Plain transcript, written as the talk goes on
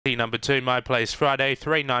Number 2, My Place Friday.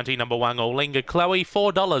 $3.90, number 1, Olinga Chloe.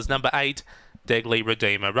 $4, number 8, Deadly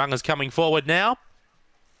Redeemer. Runners coming forward now.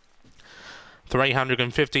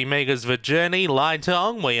 350 metres for Journey. Light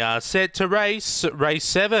on. We are set to race. Race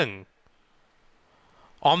 7.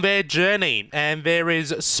 On their journey, and there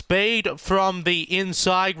is speed from the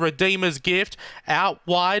inside. Redeemer's Gift out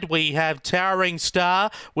wide. We have Towering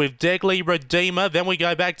Star with Deadly Redeemer. Then we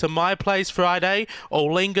go back to My Place Friday.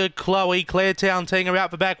 Olinga Chloe, Claretown Tinger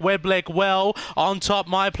out the back. Webleck Well on top.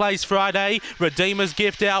 My Place Friday. Redeemer's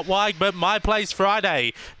Gift out wide, but My Place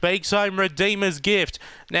Friday beats home Redeemer's Gift.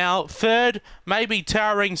 Now third, maybe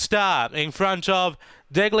Towering Star in front of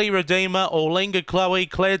Deadly Redeemer, Olinga Chloe,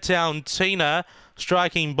 Claretown Tina.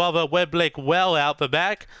 Striking Bother, Webleck Well out the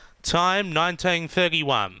back. Time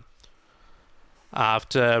 19:31.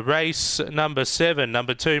 After race number 7,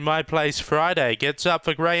 number 2, My Place Friday gets up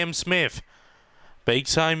for Graham Smith.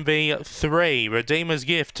 Beats home the 3, Redeemer's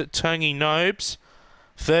Gift, Tungy Nobes.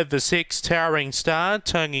 Third, the 6, Towering Star,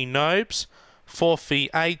 Tungy Nobes. Fourth,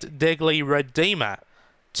 the 8, Deadly Redeemer,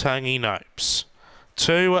 Tungy Nobes.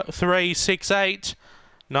 2, 3, 6, 8.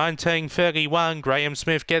 19:31, Graham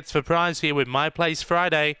Smith gets the prize here with My Place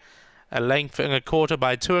Friday. A length and a quarter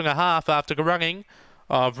by 2.5 after running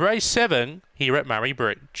of race 7 here at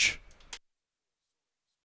Murray-Bridge.